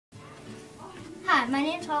Hi, my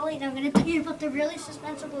name's Holly and I'm going to tell you about the really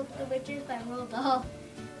suspenseful book, The Witches by Roald Dahl.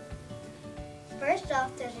 First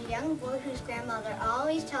off, there's a young boy whose grandmother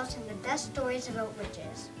always tells him the best stories about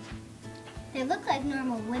witches. They look like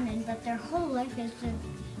normal women, but their whole life is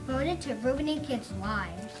devoted to ruining kids'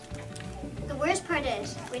 lives. The worst part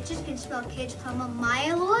is, witches can smell kids from a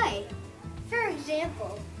mile away. For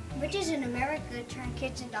example, witches in America turn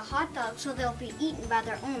kids into hot dogs so they'll be eaten by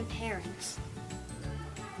their own parents.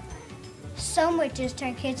 Some witches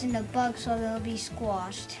turn kids into bugs so they'll be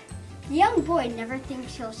squashed. The young boy never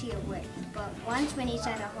thinks he'll see a witch, but once when he's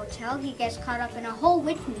at a hotel, he gets caught up in a whole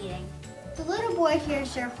witch meeting. The little boy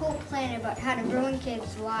hears their whole plan about how to ruin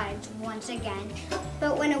kids' lives once again,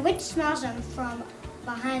 but when a witch smells him from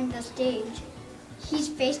behind the stage, he's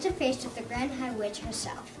face to face with the Grand High Witch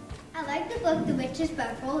herself. I like the book The Witches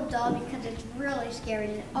by Roald Dahl because it's really scary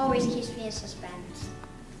and it always keeps me in suspense.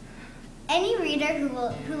 Any reader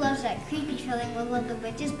who loves that creepy feeling will love The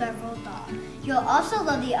Witches by Roald Dahl. You'll also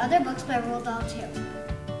love the other books by Roald Dahl too.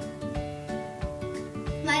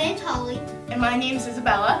 My name's Holly. And my name's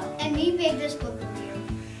Isabella. And we made this book review.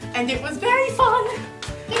 And it was very fun.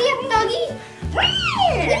 Giddy up,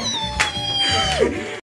 doggy!